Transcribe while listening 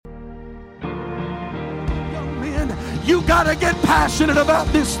You got to get passionate about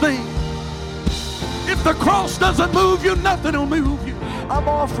this thing. If the cross doesn't move you, nothing will move you. I'm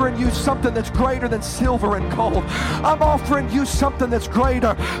offering you something that's greater than silver and gold. I'm offering you something that's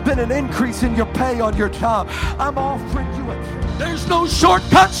greater than an increase in your pay on your job. I'm offering you There's no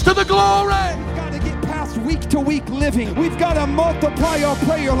shortcuts to the glory. We've got to get past week-to-week living. We've got to multiply our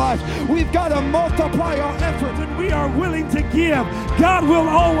prayer life. We've got to multiply our effort. When we are willing to give, God will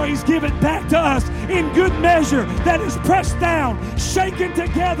always give it back to us in good measure that is pressed down, shaken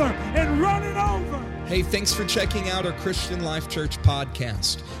together, and running over. Hey, thanks for checking out our Christian Life Church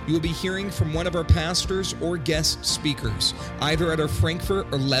podcast. You will be hearing from one of our pastors or guest speakers, either at our Frankfurt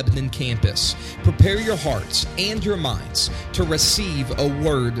or Lebanon campus. Prepare your hearts and your minds to receive a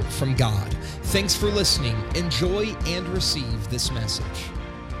word from God. Thanks for listening. Enjoy and receive this message.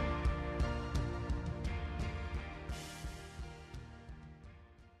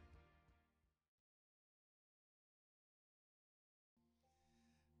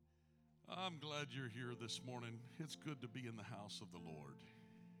 I'm glad you're here this morning. It's good to be in the house of the Lord.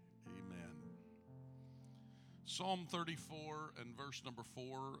 Amen. Psalm 34 and verse number 4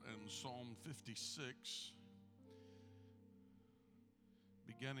 and Psalm 56,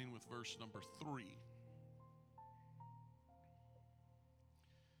 beginning with verse number 3.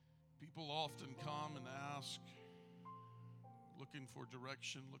 People often come and ask, looking for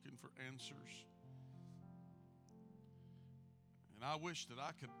direction, looking for answers. And I wish that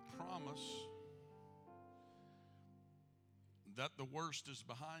I could promise that the worst is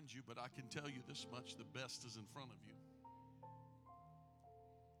behind you, but I can tell you this much, the best is in front of you.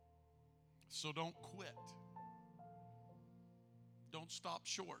 So don't quit. Don't stop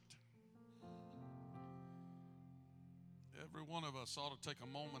short. Every one of us ought to take a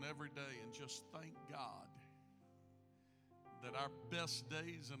moment every day and just thank God that our best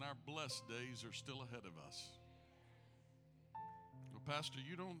days and our blessed days are still ahead of us. Pastor,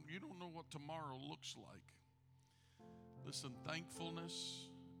 you don't know what tomorrow looks like. Listen, thankfulness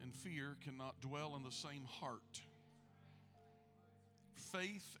and fear cannot dwell in the same heart.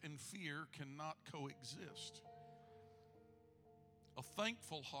 Faith and fear cannot coexist. A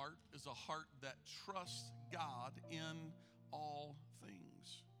thankful heart is a heart that trusts God in all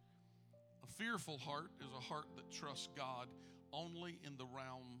things. A fearful heart is a heart that trusts God only in the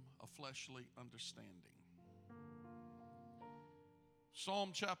realm of fleshly understanding.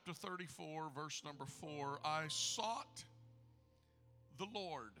 Psalm chapter 34, verse number 4, I sought the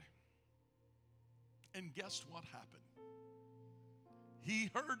Lord, and guess what happened? He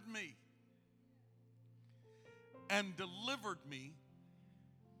heard me and delivered me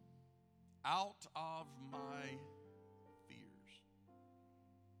out of my fears.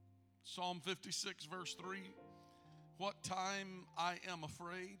 Psalm 56, verse 3, what time I am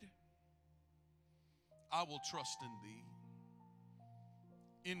afraid, I will trust in thee.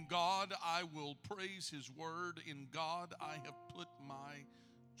 In God I will praise his word. In God I have put my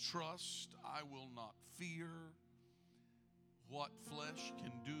trust. I will not fear what flesh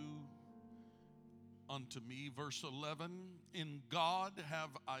can do unto me. Verse 11, in God have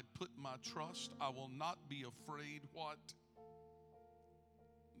I put my trust. I will not be afraid what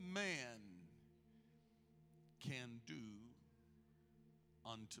man can do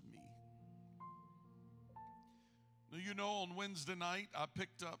unto me. Now, you know, on Wednesday night, I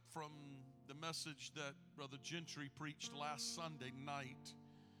picked up from the message that Brother Gentry preached last Sunday night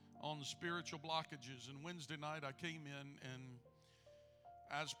on spiritual blockages. And Wednesday night, I came in and,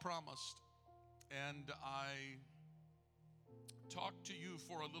 as promised, and I talked to you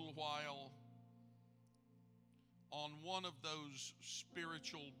for a little while on one of those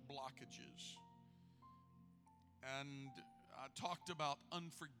spiritual blockages. And I talked about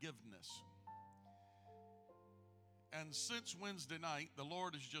unforgiveness. And since Wednesday night, the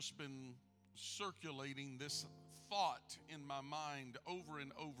Lord has just been circulating this thought in my mind over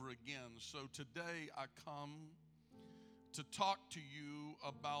and over again. So today I come to talk to you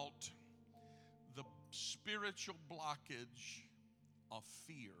about the spiritual blockage of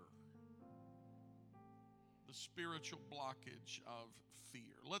fear. The spiritual blockage of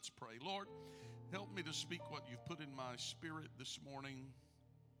fear. Let's pray. Lord, help me to speak what you've put in my spirit this morning.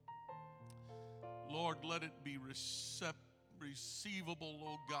 Lord, let it be receivable,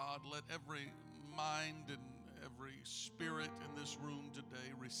 oh God. Let every mind and every spirit in this room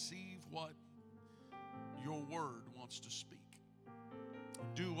today receive what your word wants to speak.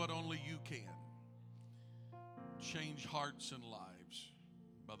 Do what only you can. Change hearts and lives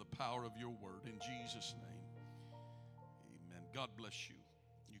by the power of your word. In Jesus' name, amen. God bless you.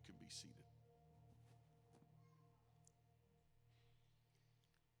 You can be seated.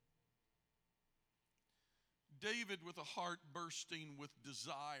 David, with a heart bursting with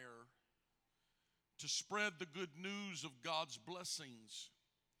desire to spread the good news of God's blessings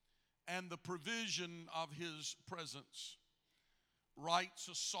and the provision of his presence, writes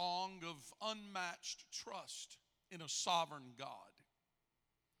a song of unmatched trust in a sovereign God.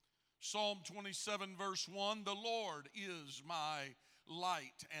 Psalm 27 verse 1, the Lord is my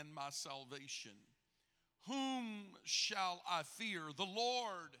light and my salvation. Whom shall I fear? The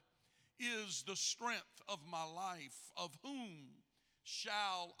Lord is the strength of my life. Of whom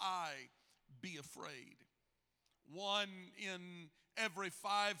shall I be afraid? One in every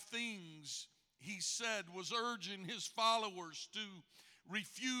 5 things he said was urging his followers to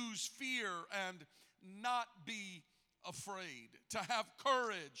refuse fear and not be afraid, to have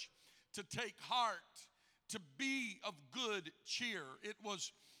courage, to take heart, to be of good cheer. It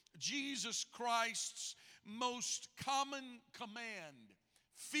was Jesus Christ's most common command: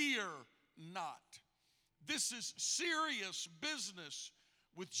 fear not. This is serious business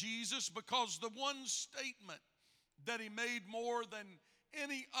with Jesus, because the one statement that he made more than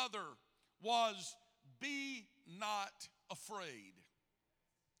any other was, be not afraid.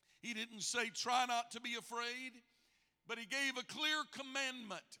 He didn't say try not to be afraid, but he gave a clear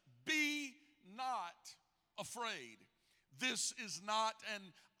commandment: be not afraid. This is not an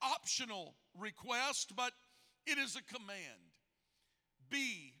optional request, but it is a command.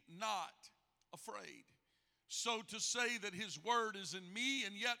 Be not afraid. So to say that his word is in me,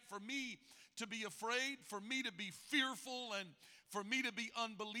 and yet for me to be afraid, for me to be fearful, and for me to be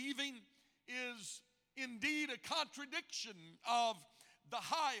unbelieving is indeed a contradiction of the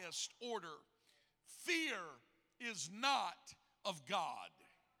highest order. Fear is not of God.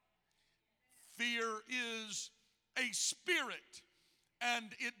 Fear is a spirit, and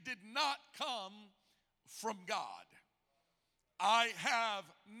it did not come from God. I have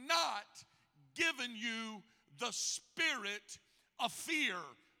not given you the spirit of fear,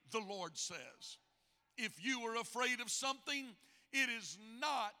 the Lord says. If you are afraid of something, it is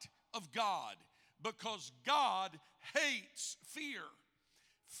not of God, because God hates fear.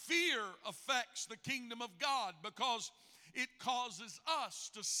 Fear affects the kingdom of God because it causes us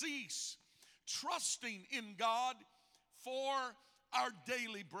to cease trusting in God for our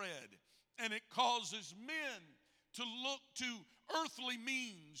daily bread. And it causes men to look to earthly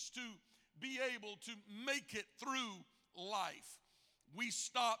means to be able to make it through life. We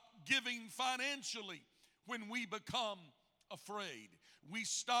stop giving financially when we become afraid. We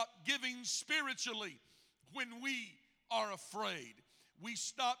stop giving spiritually when we are afraid. We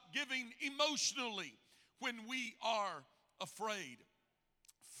stop giving emotionally when we are afraid.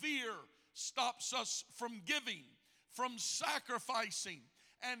 Fear stops us from giving, from sacrificing,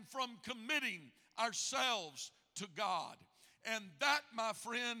 and from committing ourselves to God. And that, my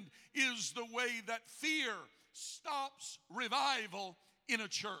friend, is the way that fear stops revival in a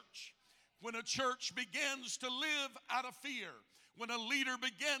church. When a church begins to live out of fear, when a leader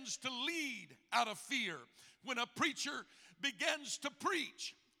begins to lead out of fear, when a preacher begins to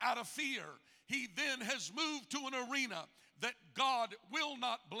preach out of fear, he then has moved to an arena that God will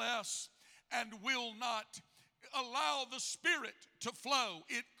not bless and will not allow the Spirit to flow.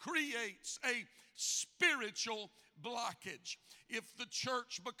 It creates a spiritual blockage. If the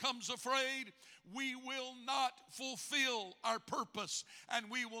church becomes afraid, we will not fulfill our purpose, and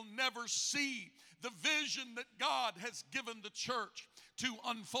we will never see the vision that God has given the church to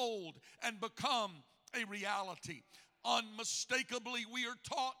unfold and become a reality. Unmistakably, we are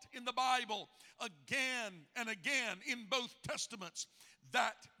taught in the Bible again and again in both testaments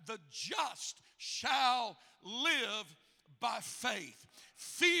that the just shall live by faith.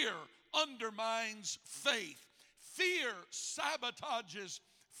 Fear undermines faith. Fear sabotages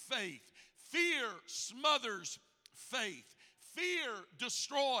faith. Fear smothers faith. Fear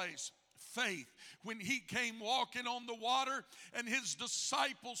destroys faith. When he came walking on the water and his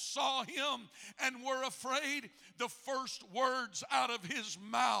disciples saw him and were afraid, the first words out of his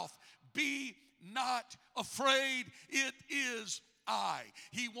mouth, be not afraid, it is I.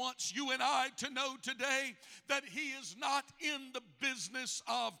 He wants you and I to know today that he is not in the business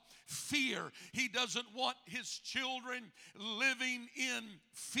of fear. He doesn't want his children living in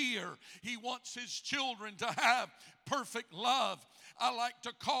fear. He wants his children to have perfect love. I like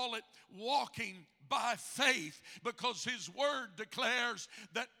to call it walking by faith, because his word declares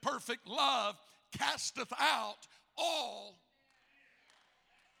that perfect love casteth out all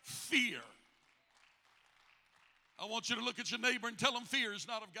fear. I want you to look at your neighbor and tell him fear is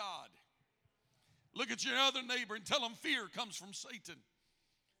not of God. Look at your other neighbor and tell him fear comes from Satan.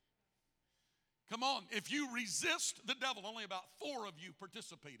 Come on, if you resist the devil, only about 4 of you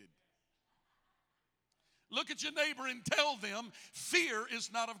participated. Look at your neighbor and tell them, fear is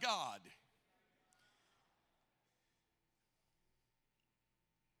not of God.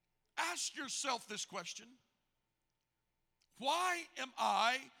 Ask yourself this question. Why am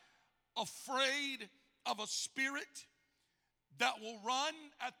I afraid of a spirit that will run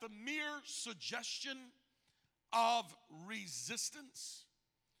at the mere suggestion of resistance?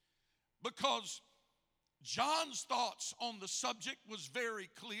 Because John's thoughts on the subject was very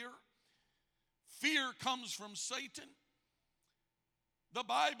clear. Fear comes from Satan. The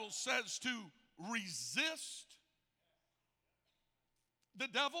Bible says to resist the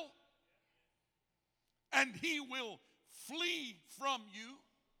devil, and he will flee from you.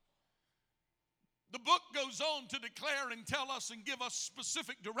 The book goes on to declare and tell us and give us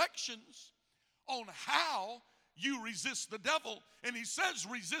specific directions on how you resist the devil. And he says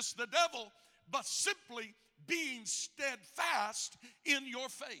resist the devil, but simply being steadfast in your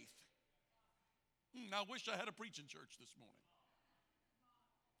faith. I wish I had a preaching church this morning.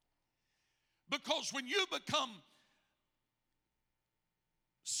 Because when you become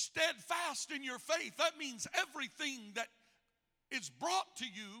steadfast in your faith, that means everything that is brought to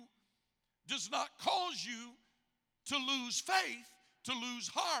you does not cause you to lose faith, to lose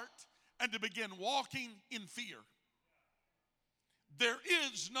heart, and to begin walking in fear. There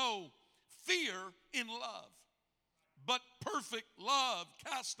is no fear in love, but perfect love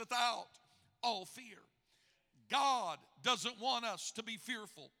casteth out all fear. God doesn't want us to be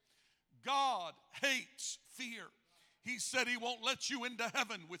fearful. God hates fear. He said he won't let you into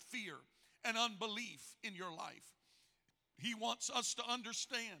heaven with fear and unbelief in your life. He wants us to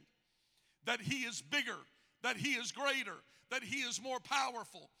understand that he is bigger, that he is greater, that he is more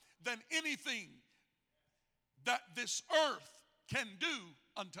powerful than anything that this earth can do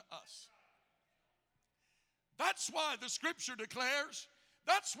unto us. That's why the scripture declares,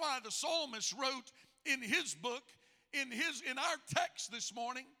 that's why the psalmist wrote in his book, in our text this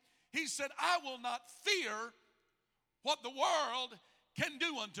morning, he said, I will not fear what the world can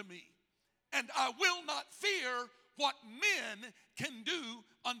do unto me, and I will not fear what men can do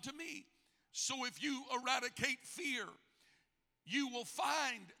unto me. So if you eradicate fear, you will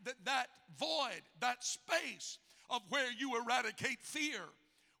find that void, that space of where you eradicate fear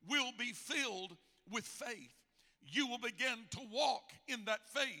will be filled with faith. You will begin to walk in that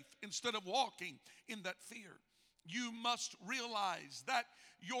faith instead of walking in that fear. You must realize that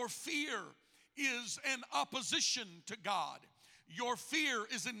your fear is an opposition to God. Your fear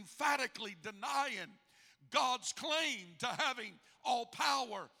is emphatically denying God's claim to having all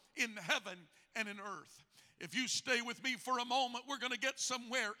power in heaven and in earth. If you stay with me for a moment, we're going to get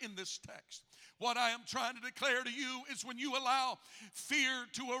somewhere in this text. What I am trying to declare to you is when you allow fear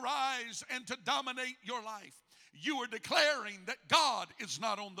to arise and to dominate your life, you are declaring that God is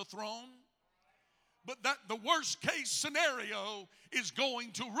not on the throne, but that the worst case scenario is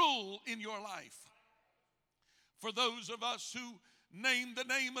going to rule in your life. For those of us who name the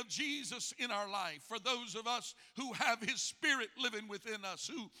name of Jesus in our life, for those of us who have his spirit living within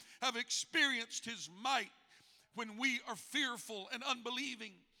us, who have experienced his might, when we are fearful and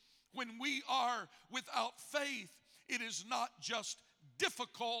unbelieving, when we are without faith, it is not just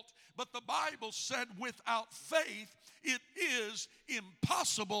difficult, but the Bible said without faith it is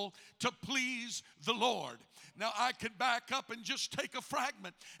impossible to please the Lord. Now I could back up and just take a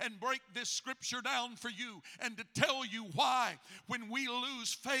fragment and break this scripture down for you and to tell you why when we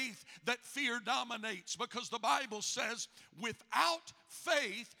lose faith that fear dominates. Because the Bible says without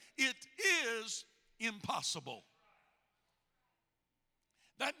faith it is impossible.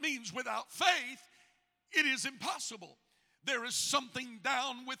 That means without faith it is impossible. There is something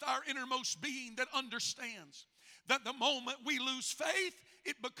down with our innermost being that understands that the moment we lose faith,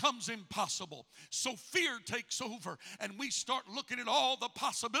 it becomes impossible. So fear takes over and we start looking at all the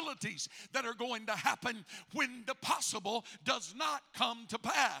possibilities that are going to happen when the possible does not come to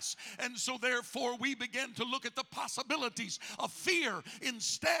pass. And so therefore we begin to look at the possibilities of fear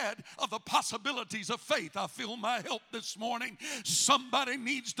instead of the possibilities of faith. I feel my help this morning. Somebody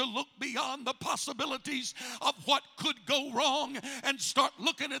needs to look beyond the possibilities of what could go wrong and start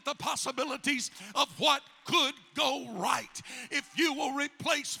looking at the possibilities of what could go right. If you will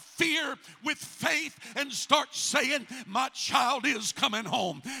replace fear with faith and start saying, my child is coming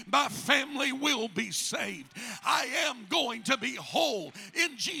home, my family will be saved, I am going to be whole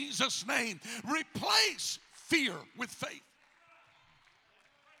in Jesus' name. Replace fear with faith.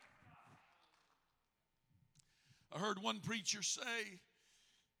 I heard one preacher say,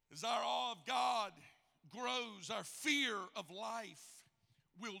 as our awe of God grows, our fear of life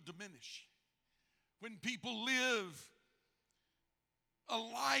will diminish. When people live a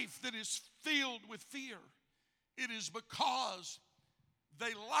life that is filled with fear, It is because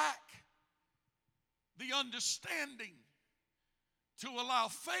they lack the understanding to allow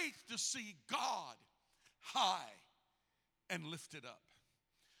faith to see God high and lifted up.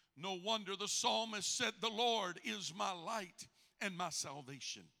 No wonder the psalmist said, "The Lord is my light and my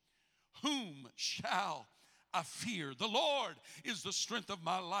salvation. Whom shall I fear? The Lord is the strength of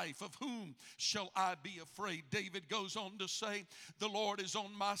my life. Of whom shall I be afraid?" David goes on to say, "The Lord is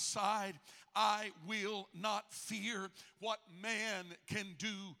on my side. I will not fear what man can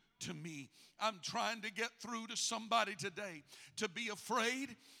do to me." I'm trying to get through to somebody today. To be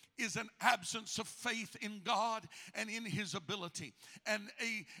afraid is an absence of faith in God and in His ability, and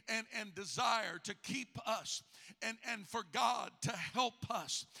desire to keep us and for God to help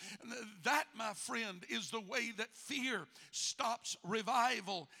us. That, my friend, is the way that fear stops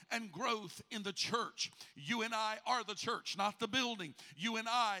revival and growth in the church. You and I are the church, not the building. You and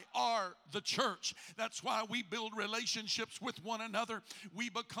I are the church. That's why we build relationships with one another. We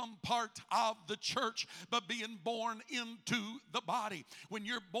become part of the church by being born into the body. When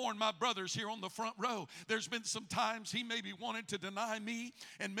you're born, my brother's here on the front row, there's been some times he maybe wanted to deny me,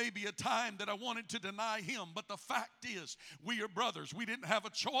 and maybe a time that I wanted to deny him. But the fact is, we are brothers. We didn't have a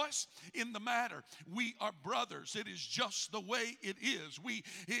choice in the matter. We are brothers. It is just the way it is.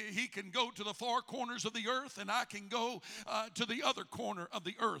 He can go to the far corners of the earth, and I can go to the other corner of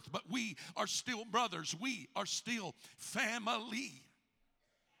the earth. But we are still brothers. We are still family.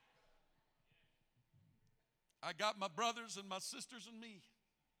 I got my brothers and my sisters and me.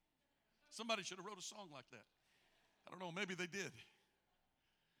 Somebody should have wrote a song like that. I don't know, maybe they did.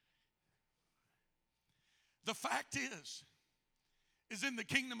 The fact is in the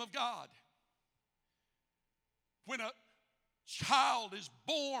kingdom of God, when a child is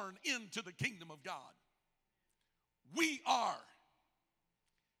born into the kingdom of God, we are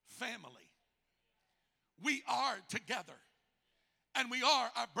family. We are together. And we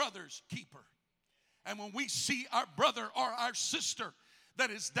are our brother's keeper. And when we see our brother or our sister that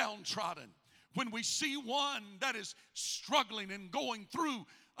is downtrodden, when we see one that is struggling and going through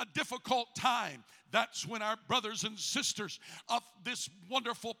a difficult time, that's when our brothers and sisters of this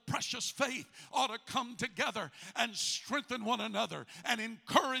wonderful, precious faith ought to come together and strengthen one another and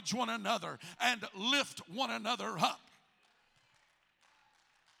encourage one another and lift one another up.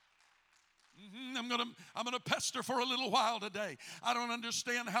 I'm going to pester for a little while today. I don't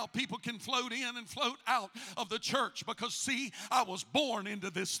understand how people can float in and float out of the church, because see, I was born into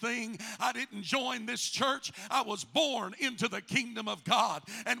this thing. I didn't join this church. I was born into the kingdom of God.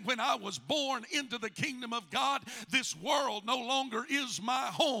 And when I was born into the kingdom of God, this world no longer is my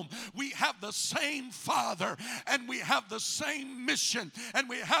home. We have the same Father, and we have the same mission, and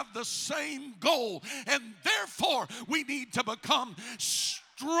we have the same goal. And therefore, we need to become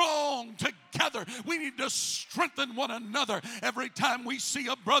strong together. We need to strengthen one another. Every time we see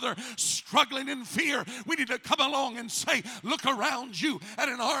a brother struggling in fear, we need to come along and say, look around you at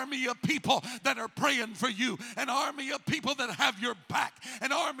an army of people that are praying for you, an army of people that have your back,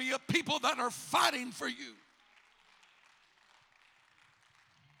 an army of people that are fighting for you.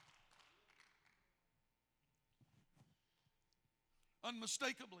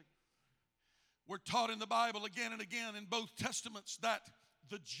 Unmistakably, we're taught in the Bible again and again in both testaments that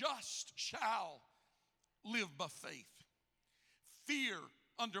the just shall live by faith. Fear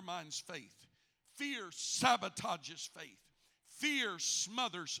undermines faith. Fear sabotages faith. Fear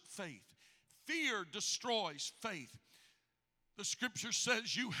smothers faith. Fear destroys faith. The scripture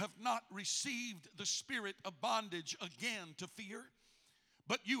says you have not received the spirit of bondage again to fear,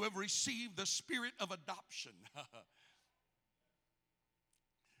 but you have received the spirit of adoption.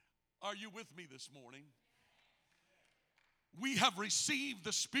 Are you with me this morning? We have received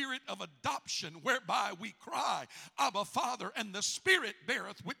the spirit of adoption, whereby we cry, Abba, Father, and the Spirit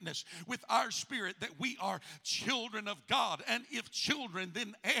beareth witness with our spirit that we are children of God. And if children,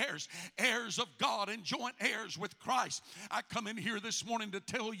 then heirs, heirs of God, and joint heirs with Christ. I come in here this morning to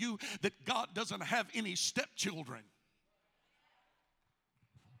tell you that God doesn't have any stepchildren.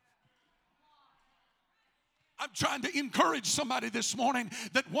 I'm trying to encourage somebody this morning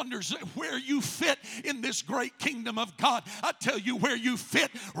that wonders where you fit in this great kingdom of God. I tell you where you fit,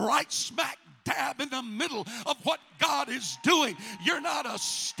 right smack dab in the middle of what God is doing. You're not a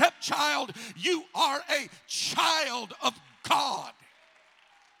stepchild. You are a child of God.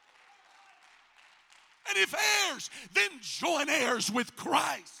 And if heirs, then join heirs with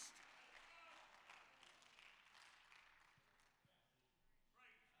Christ.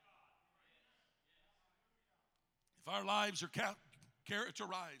 If our lives are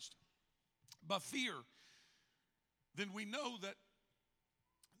characterized by fear, then we know that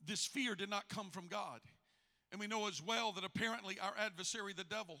this fear did not come from God. And we know as well that apparently our adversary, the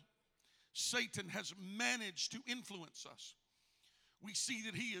devil, Satan, has managed to influence us. We see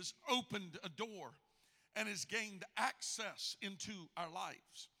that he has opened a door and has gained access into our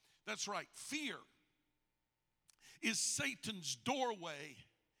lives. That's right. Fear is Satan's doorway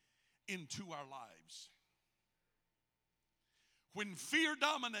into our lives. When fear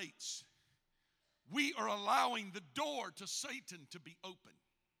dominates, we are allowing the door to Satan to be open.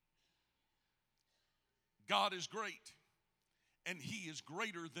 God is great, and he is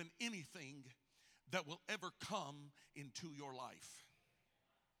greater than anything that will ever come into your life.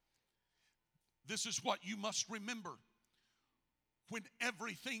 This is what you must remember when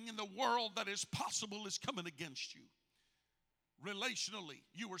everything in the world that is possible is coming against you. Relationally,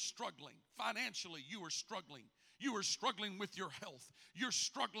 you are struggling. Financially, you are struggling. You are struggling with your health. You're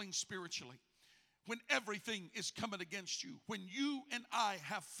struggling spiritually. When everything is coming against you, when you and I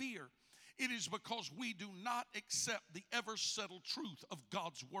have fear, it is because we do not accept the ever-settled truth of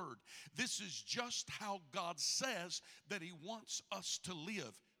God's word. This is just how God says that he wants us to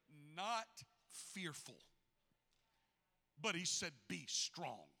live, not fearful. But he said, be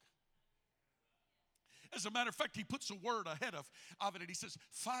strong. As a matter of fact, he puts a word ahead of it, and he says,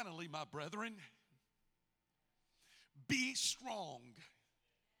 finally, my brethren, be strong.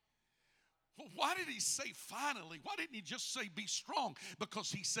 Well, why did he say finally? Why didn't he just say be strong?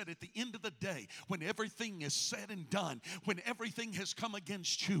 Because he said at the end of the day, when everything is said and done, when everything has come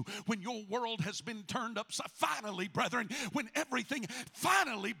against you, when your world has been turned upside, finally, brethren,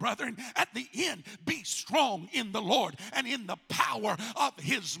 finally, brethren, at the end, be strong in the Lord and in the power of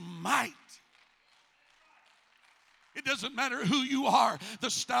his might. It doesn't matter who you are. The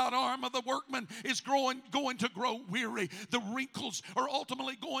stout arm of the workman is going to grow weary. The wrinkles are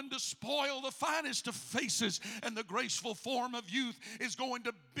ultimately going to spoil the finest of faces. And the graceful form of youth is going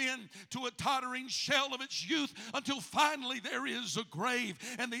to bend to a tottering shell of its youth until finally there is a grave.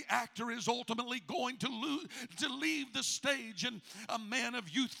 And the actor is ultimately going to leave the stage. And a man of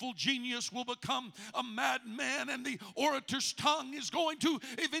youthful genius will become a madman. And the orator's tongue is going to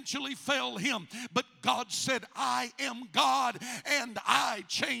eventually fail him. But God said, I am God and I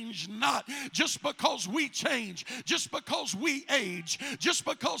change not. Just because we change, just because we age, just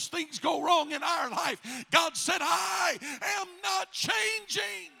because things go wrong in our life, God said, I am not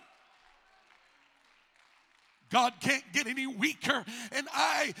changing. God can't get any weaker, and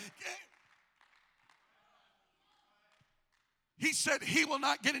he said he will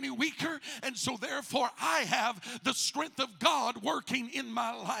not get any weaker, and so therefore I have the strength of God working in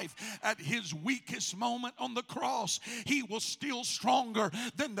my life. At his weakest moment on the cross, he was still stronger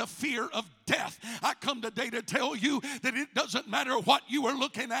than the fear of death. I come today to tell you that it doesn't matter what you are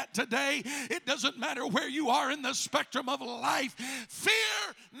looking at today. It doesn't matter where you are in the spectrum of life.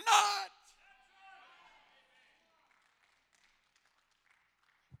 Fear not.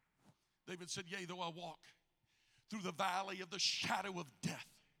 David said, yea, though I walk through the valley of the shadow of death,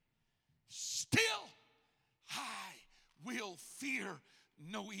 still I will fear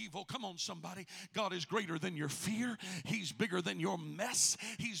no evil. Come on, somebody. God is greater than your fear. He's bigger than your mess.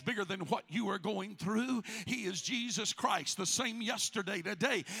 He's bigger than what you are going through. He is Jesus Christ, the same yesterday,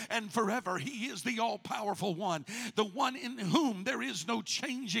 today, and forever. He is the all-powerful one, the one in whom there is no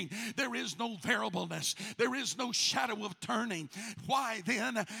changing, there is no variableness, there is no shadow of turning. Why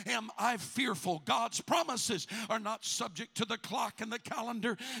then am I fearful? God's promises are not subject to the clock and the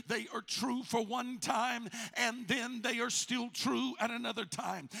calendar. They are true for one time, and then they are still true at another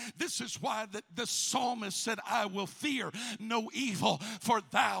time. This is why the psalmist said, I will fear no evil, for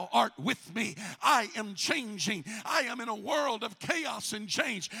thou art with me. I am changing. I am in a world of chaos and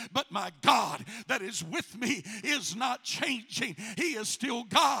change, but my God that is with me is not changing. He is still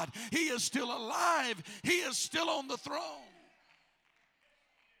God. He is still alive. He is still on the throne.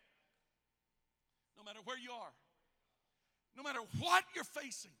 No matter where you are, no matter what you're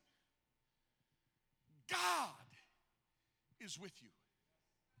facing, God is with you.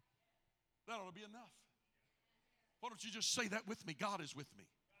 That ought to be enough. Why don't you just say that with me? God is with me.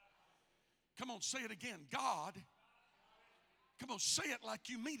 Come on, say it again. God. Come on, say it like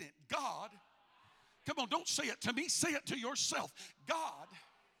you mean it. God. Come on, don't say it to me. Say it to yourself. God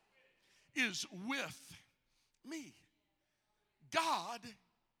is with me. God.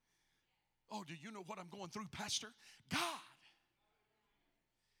 Oh, do you know what I'm going through, Pastor? God.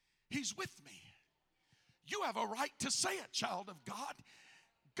 He's with me. You have a right to say it, child of God.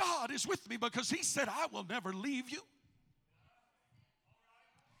 God is with me because he said, I will never leave you.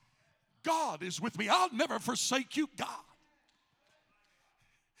 God is with me. I'll never forsake you, God.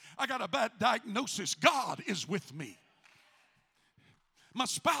 I got a bad diagnosis. God is with me. My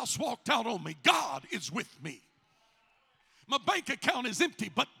spouse walked out on me. God is with me. My bank account is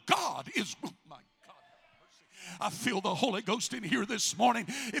empty, but God is with my God. I feel the Holy Ghost in here this morning.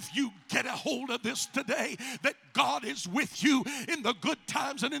 If you get a hold of this today, that God is with you in the good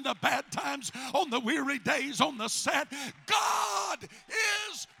times and in the bad times, on the weary days, on the sad. God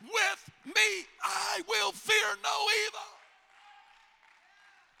is with me. I will fear no evil.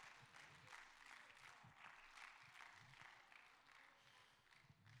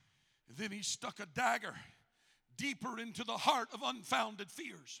 And then he stuck a dagger deeper into the heart of unfounded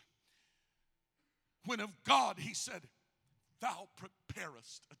fears. When of God he said, thou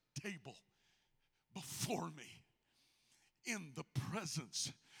preparest a table before me in the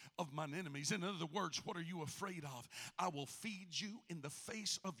presence of mine enemies. In other words, what are you afraid of? I will feed you in the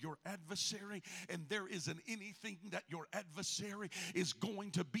face of your adversary, and there isn't anything that your adversary is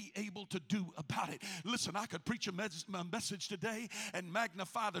going to be able to do about it. Listen, I could preach a message today and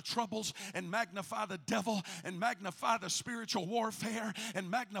magnify the troubles and magnify the devil and magnify the spiritual warfare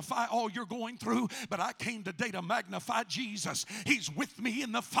and magnify all you're going through, but I came today to magnify Jesus. He's with me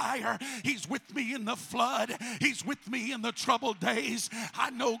in the fire. He's with me in the flood. He's with me in the troubled days. I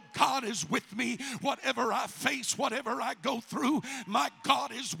know God is with me. Whatever I face, whatever I go through, my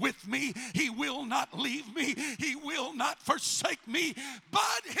God is with me. He will not leave me. He will not forsake me,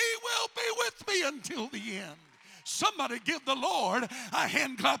 but he will be with me until the end. Somebody give the Lord a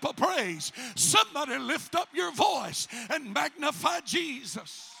hand clap of praise. Somebody lift up your voice and magnify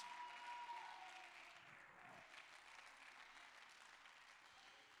Jesus.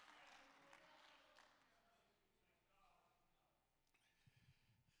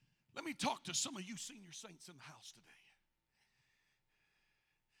 Let me talk to some of you senior saints in the house today.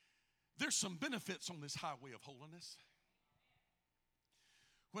 There's some benefits on this highway of holiness.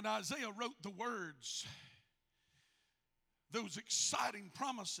 When Isaiah wrote the words, those exciting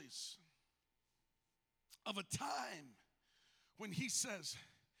promises of a time when he says,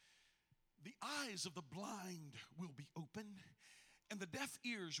 the eyes of the blind will be opened, and the deaf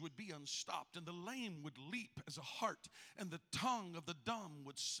ears would be unstopped, and the lame would leap as a hart, and the tongue of the dumb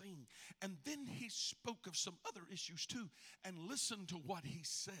would sing. And then he spoke of some other issues too. And listen to what he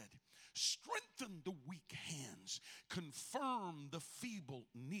said. Strengthen the weak hands. Confirm the feeble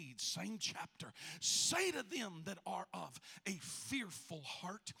knees. Same chapter. Say to them that are of a fearful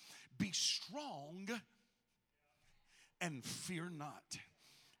heart, be strong and fear not.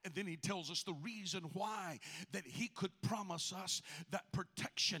 And then he tells us the reason why that he could promise us that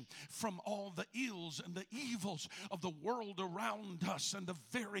protection from all the ills and the evils of the world around us. And the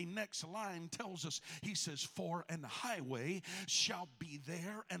very next line tells us, he says, for an highway shall be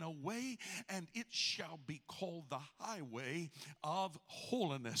there and a way, and it shall be called the highway of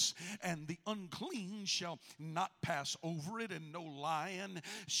holiness. And the unclean shall not pass over it, and no lion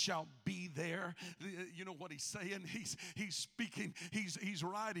shall be there. You know what he's saying? He's speaking, he's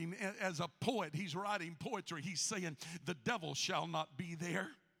writing as a poet. He's writing poetry. He's saying the devil shall not be there.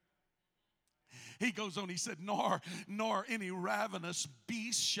 He goes on, he said, nor any ravenous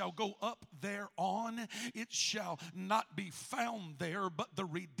beast shall go up thereon. It shall not be found there, but the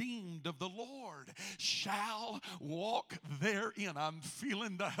redeemed of the Lord shall walk therein. I'm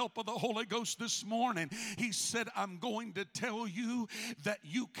feeling the help of the Holy Ghost this morning. He said, I'm going to tell you that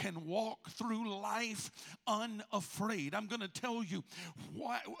you can walk through life unafraid. I'm going to tell you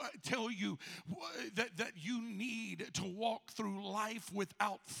that you need to walk through life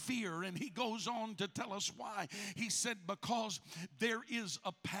without fear. And he goes on to tell us why. He said, because there is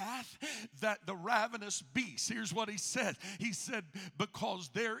a path that the ravenous beast, here's what he said. He said, because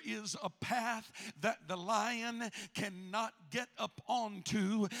there is a path that the lion cannot get up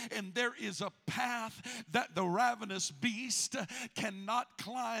onto, and there is a path that the ravenous beast cannot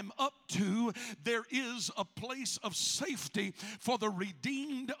climb up to. There is a place of safety for the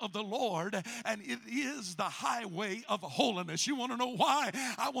redeemed of the Lord, and it is the highway of holiness. You want to know why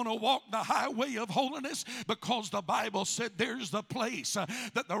I want to walk the highway of holiness? Because the Bible said there's the place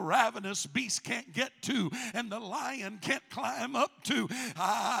that the ravenous beast can't get to and the lion can't climb up to.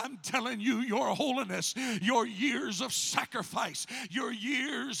 I'm telling you, your holiness, your years of sacrifice, your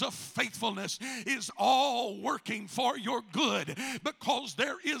years of faithfulness is all working for your good, because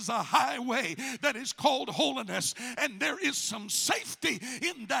there is a highway that is called holiness, and there is some safety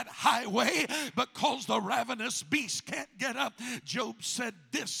in that highway because the ravenous beast can't get up. Job said,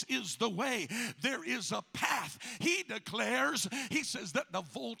 this is the way. There is a path. He declares, he says that the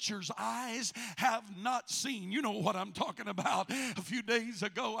vulture's eyes have not seen. You know what I'm talking about. A few days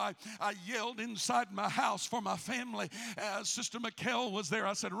ago, I yelled inside my house for my family. as Sister McKell was there,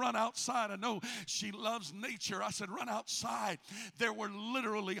 I said, run outside. I know she loves nature. I said, run outside. There were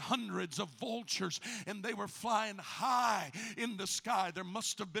literally hundreds of vultures, and they were flying high in the sky. There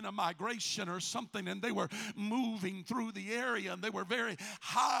must have been a migration or something, and they were moving through the area, and they were very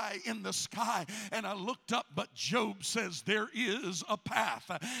high in the sky. And I looked up, but Job says there is a path.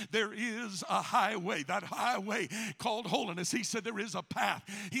 There is a highway. That highway called holiness. He said there is a path.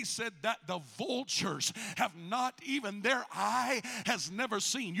 He said that the vultures have not even, their eye has never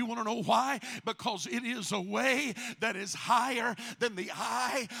seen. You want to know why? Because it is a way that is higher than the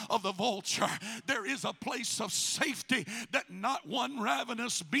eye of the vulture. There is a place of safety that not one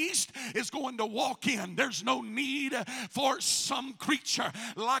ravenous beast is going to walk in. There's no need for some creature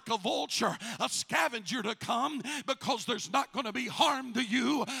like a vulture, a scavenger, to come, because there's not going to be harm to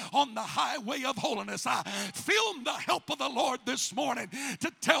you on the highway of holiness. I feel the help of the Lord this morning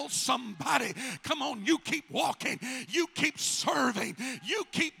to tell somebody, come on, you keep walking, you keep serving, you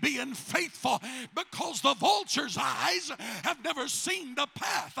keep being faithful, because the vulture's eyes have never seen the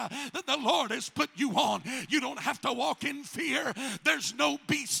path that the Lord has put you on. You don't have to walk in fear. There's no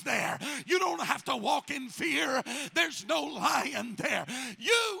beast there. You don't have to walk in fear. There's no lion there.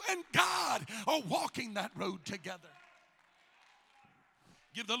 You and God are walking that road together.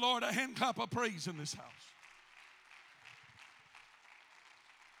 Give the Lord a hand clap of praise in this house.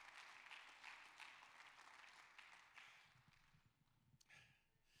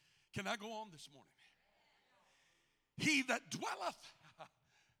 Can I go on this morning? He that dwelleth, oh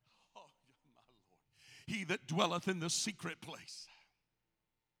my Lord, he that dwelleth in the secret place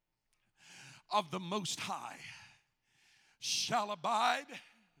of the Most High shall abide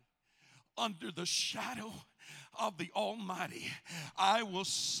under the shadow of the Almighty. I will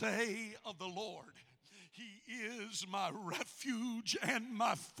say of the Lord, He is my refuge and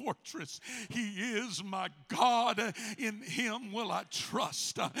my fortress. He is my God. In Him will I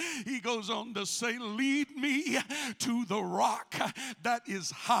trust. He goes on to say, lead me to the rock that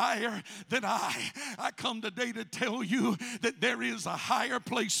is higher than I. I come today to tell you that there is a higher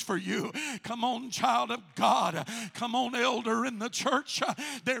place for you. Come on, child of God. Come on, elder in the church.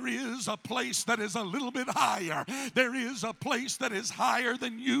 There is a place that is a little bit higher. There is a place that is higher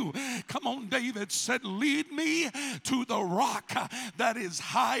than you. Come on, David said, lead me to the rock that is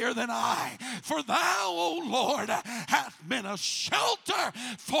higher than I. For thou, O Lord, hath been a shelter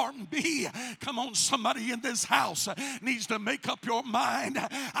for me. Come on, somebody in this house needs to make up your mind.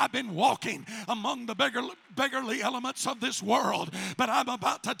 I've been walking among the beggarly elements of this world, but I'm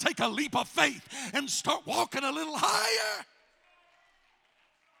about to take a leap of faith and start walking a little higher.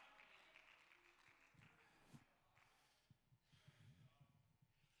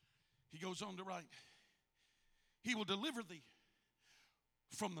 He goes on to write, He will deliver thee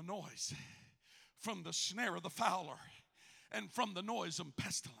from the noise, from the snare of the fowler, and from the noise of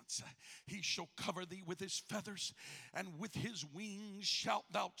pestilence. He shall cover thee with his feathers, and with his wings shalt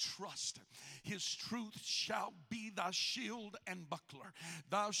thou trust. His truth shall be thy shield and buckler.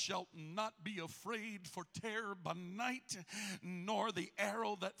 Thou shalt not be afraid for terror by night, nor the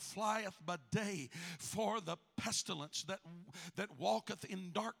arrow that flieth by day, for the pestilence that walketh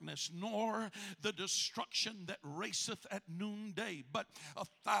in darkness, nor the destruction that raceth at noonday. But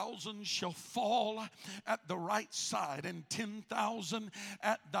 1,000 shall fall at the right side, and 10,000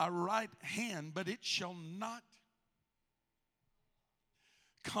 at thy right hand, but it shall not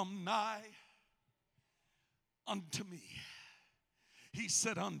come nigh unto me. He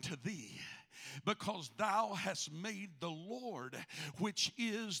said unto thee, because thou hast made the Lord, which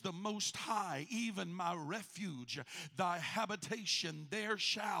is the Most High, even my refuge, thy habitation. There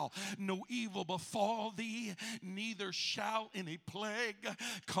shall no evil befall thee, neither shall any plague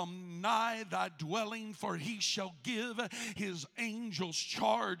come nigh thy dwelling. For he shall give his angels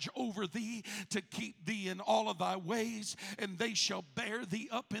charge over thee, to keep thee in all of thy ways. And they shall bear thee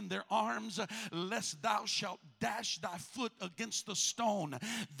up in their arms, lest thou shalt dash thy foot against the stone.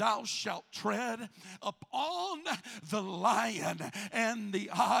 Thou shalt tread upon the lion and the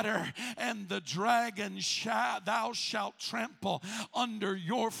otter, and the dragon thou shalt trample under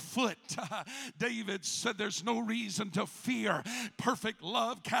your foot. David said there's no reason to fear. Perfect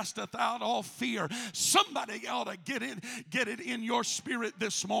love casteth out all fear. Somebody ought to get it in your spirit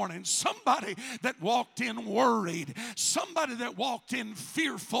this morning. Somebody that walked in worried, somebody that walked in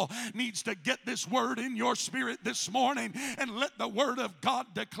fearful needs to get this word in your spirit this morning, and let the word of God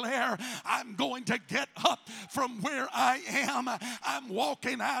declare, I'm going to get up from where I am. I'm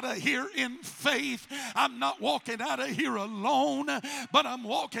walking out of here in faith. I'm not walking out of here alone, but I'm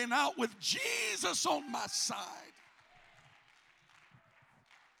walking out with Jesus on my side.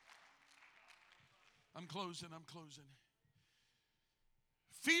 I'm closing.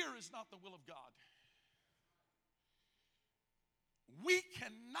 Fear is not the will of God. We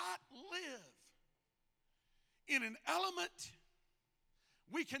cannot live in an element,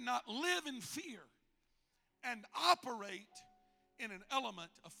 we cannot live in fear and operate in an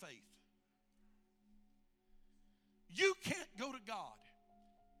element of faith. You can't go to God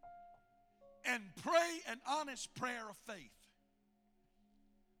and pray an honest prayer of faith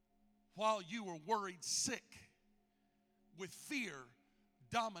while you are worried sick with fear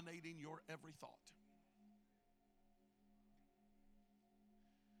dominating your every thought.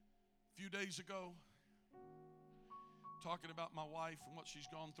 A few days ago, talking about my wife and what she's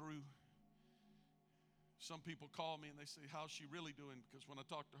gone through, some people call me and they say, how's she really doing? Because when I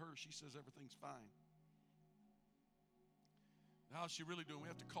talk to her, she says everything's fine. How's she really doing? We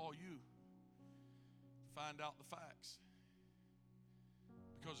have to call you to find out the facts.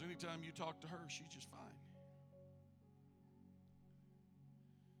 Because anytime you talk to her, she's just fine.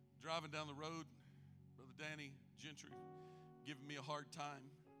 Driving down the road, Brother Danny Gentry giving me a hard time.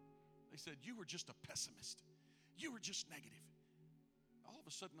 They said, you were just a pessimist. You were just negative. All of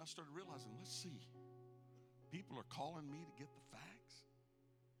a sudden, I started realizing, let's see. People are calling me to get the facts.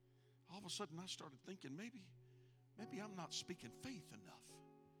 All of a sudden, I started thinking, maybe I'm not speaking faith enough.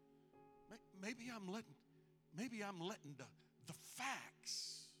 Maybe I'm letting the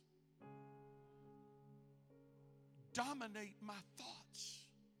facts dominate my thoughts.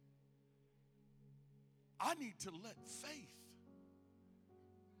 I need to let faith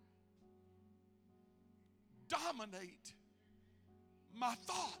dominate my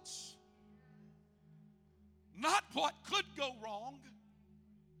thoughts. Not what could go wrong,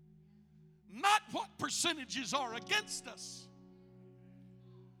 not what percentages are against us,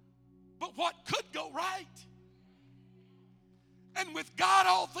 but what could go right. And with God,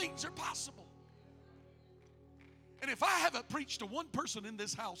 all things are possible. And if I haven't preached to one person in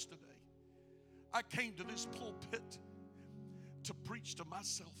this house today, I came to this pulpit to preach to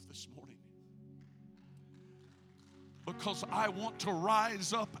myself this morning. Because I want to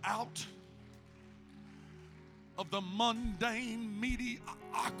rise up out of the mundane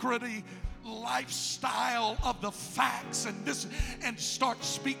mediocrity lifestyle of the facts and start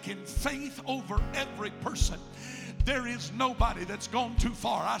speaking faith over every person. There is nobody that's gone too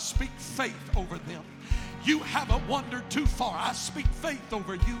far. I speak faith over them. You haven't wandered too far. I speak faith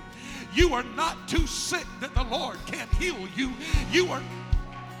over you. You are not too sick that the Lord can't heal you.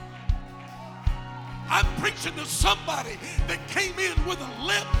 I'm preaching to somebody that came in with a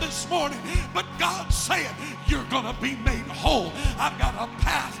limp this morning, but God's saying, you're going to be made whole. I've got a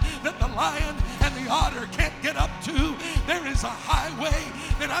path that the lion and the otter can't get up to. There is a highway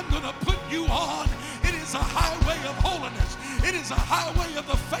that I'm going to put you on. It is a highway of holiness. It is a highway of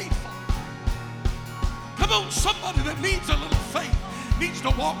the faithful. Come on, somebody that needs a little faith needs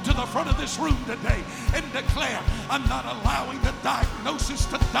to walk to the front of this room today and declare, I'm not allowing the diagnosis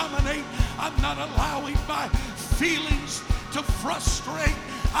to dominate. I'm not allowing my feelings to frustrate.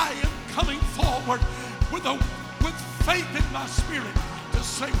 I am coming forward with faith in my spirit to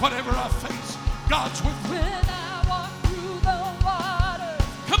say whatever I face, God's with me. When I walk through the water,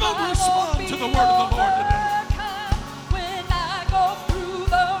 come on, respond to the word of the Lord today. When I go through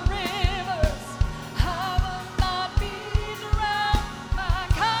the rivers, I will not be drowned. My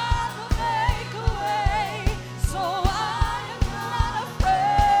God will make a way, so I am not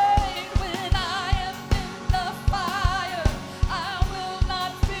afraid. When I am in the fire, I will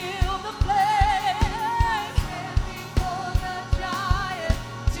not feel the flame. Before the giant,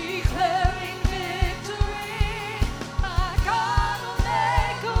 declaring victory, my God will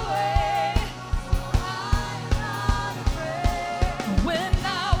make a way, so I am not afraid. When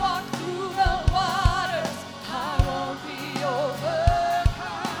I walk through the waters, I won't be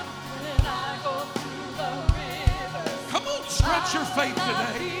overcome. When I go through the rivers, Come on, stretch your faith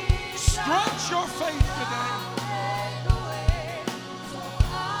today. Stretch your faith today.